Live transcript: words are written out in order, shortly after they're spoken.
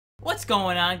What's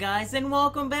going on, guys, and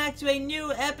welcome back to a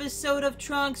new episode of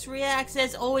Trunks Reacts.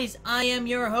 As always, I am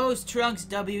your host,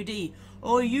 TrunksWD,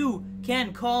 or you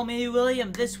can call me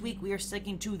William. This week we are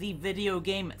sticking to the video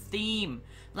game theme.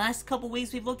 Last couple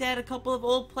weeks we've looked at a couple of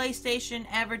old PlayStation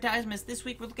advertisements. This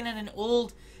week we're looking at an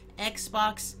old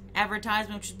Xbox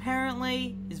advertisement, which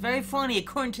apparently is very funny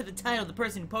according to the title, the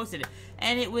person who posted it,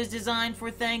 and it was designed for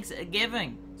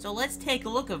Thanksgiving. So let's take a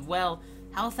look of, well,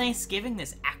 how Thanksgiving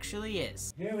this actually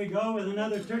is. Here we go with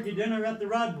another turkey dinner at the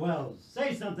Rodwells.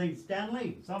 Say something,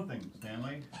 Stanley. Something,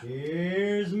 Stanley.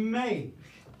 Here's May.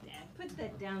 Dad, put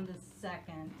that down the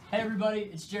second. Hey everybody,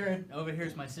 it's Jared. Over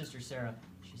here's my sister Sarah.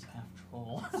 She's half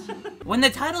troll. When the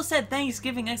title said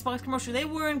Thanksgiving Xbox commercial, they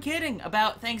weren't kidding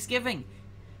about Thanksgiving.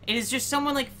 It is just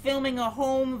someone like filming a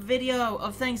home video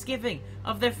of Thanksgiving,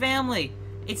 of their family.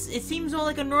 It seems all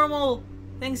like a normal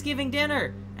Thanksgiving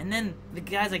dinner. And then the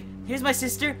guy's like, here's my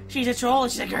sister, she's a troll,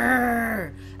 and she's like,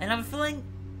 grrr. And I'm feeling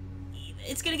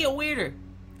it's gonna get weirder.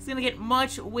 It's gonna get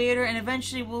much weirder, and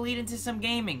eventually we'll lead into some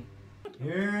gaming.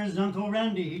 Here's Uncle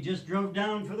Randy. He just drove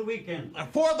down for the weekend.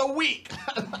 For the week!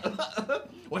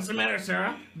 What's the matter,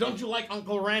 Sarah? Don't you like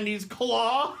Uncle Randy's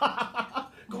claw?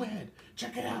 Go ahead,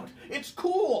 check it out. It's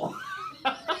cool!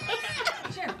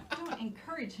 Jared, don't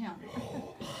encourage him.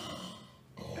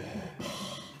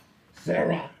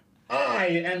 Sarah, I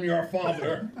am your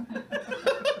father.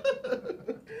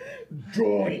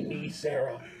 Join me,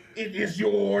 Sarah. It is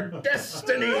your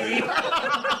destiny.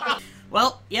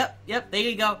 Well, yep, there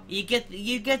you go. You get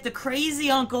the crazy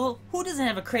uncle. Who doesn't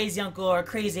have a crazy uncle or a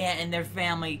crazy aunt in their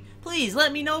family? Please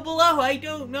let me know below. I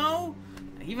don't know.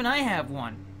 Even I have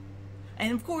one.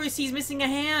 And of course, he's missing a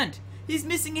hand. He's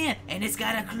missing a hand, and it's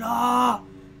got a claw.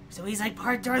 So he's like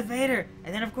part Darth Vader.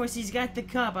 And then of course he's got the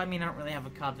cup. I mean, I don't really have a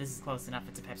cup. This is close enough.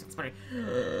 It's a Pepsi. It's pretty.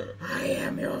 I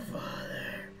am your father.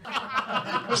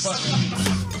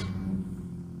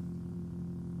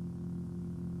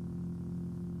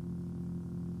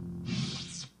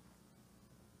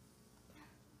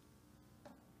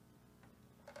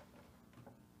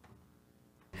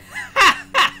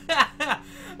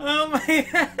 Oh my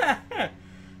god.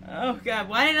 Oh god,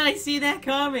 why didn't I see that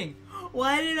coming?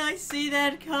 Why did I see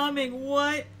that coming?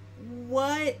 What?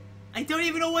 I don't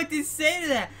even know what to say to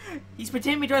that. He's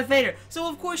pretending to be Darth Vader. So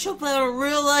of course she'll play a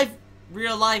real life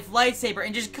lightsaber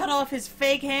and just cut off his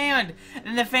fake hand.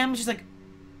 And the family's just like,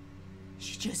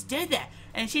 she just did that.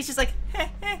 And she's just like, heh,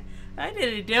 I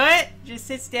didn't do it. Just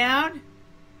sits down.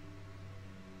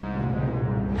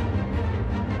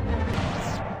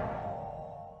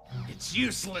 It's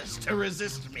useless to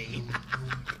resist me.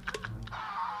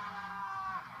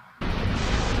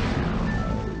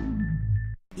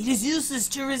 It is useless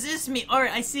to resist me.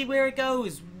 Alright, I see where it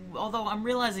goes. Although I'm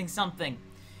realizing something.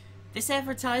 This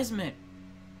advertisement,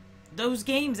 those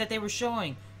games that they were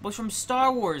showing, was from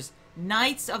Star Wars,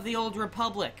 Knights of the Old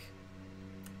Republic.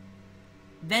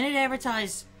 Then it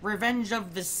advertised Revenge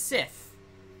of the Sith.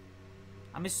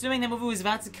 I'm assuming that movie was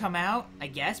about to come out, I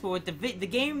guess, but with the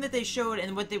game that they showed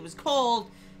and what it was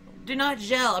called did not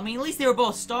gel. I mean, at least they were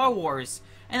both Star Wars.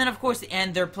 And then, of course, the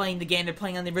end, they're playing the game, they're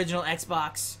playing on the original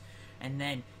Xbox. And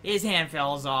then his hand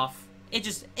falls off. It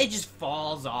just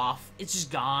falls off. It's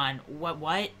just gone.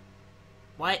 What?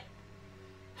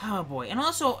 Oh boy. And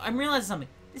also, I'm realizing something.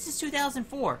 This is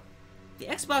 2004. The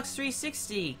Xbox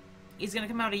 360 is gonna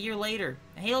come out a year later.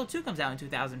 And Halo 2 comes out in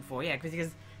 2004. Yeah, because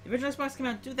the original Xbox came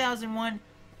out in 2001.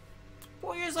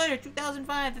 4 years later,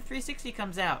 2005, the 360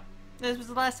 comes out. This was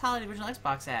the last holiday the original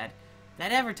Xbox had.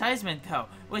 That advertisement, though,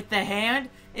 with the hand,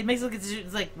 it makes it look,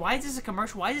 it's like, why is this a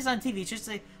commercial? Why is this on TV? It's just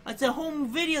like, it's a home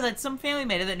video that some family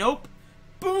made, and then, nope,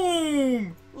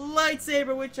 boom,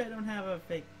 lightsaber, which I don't have a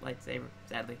fake lightsaber,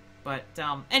 sadly. But,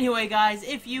 anyway, guys,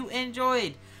 if you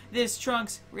enjoyed this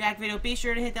Trunks React video, be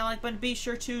sure to hit that like button, be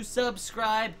sure to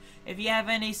subscribe. If you have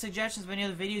any suggestions of any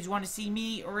other videos you want to see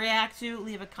me react to,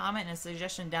 leave a comment and a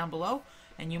suggestion down below,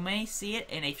 and you may see it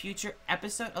in a future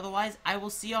episode. Otherwise, I will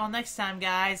see y'all next time,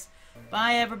 guys.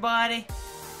 Bye, everybody.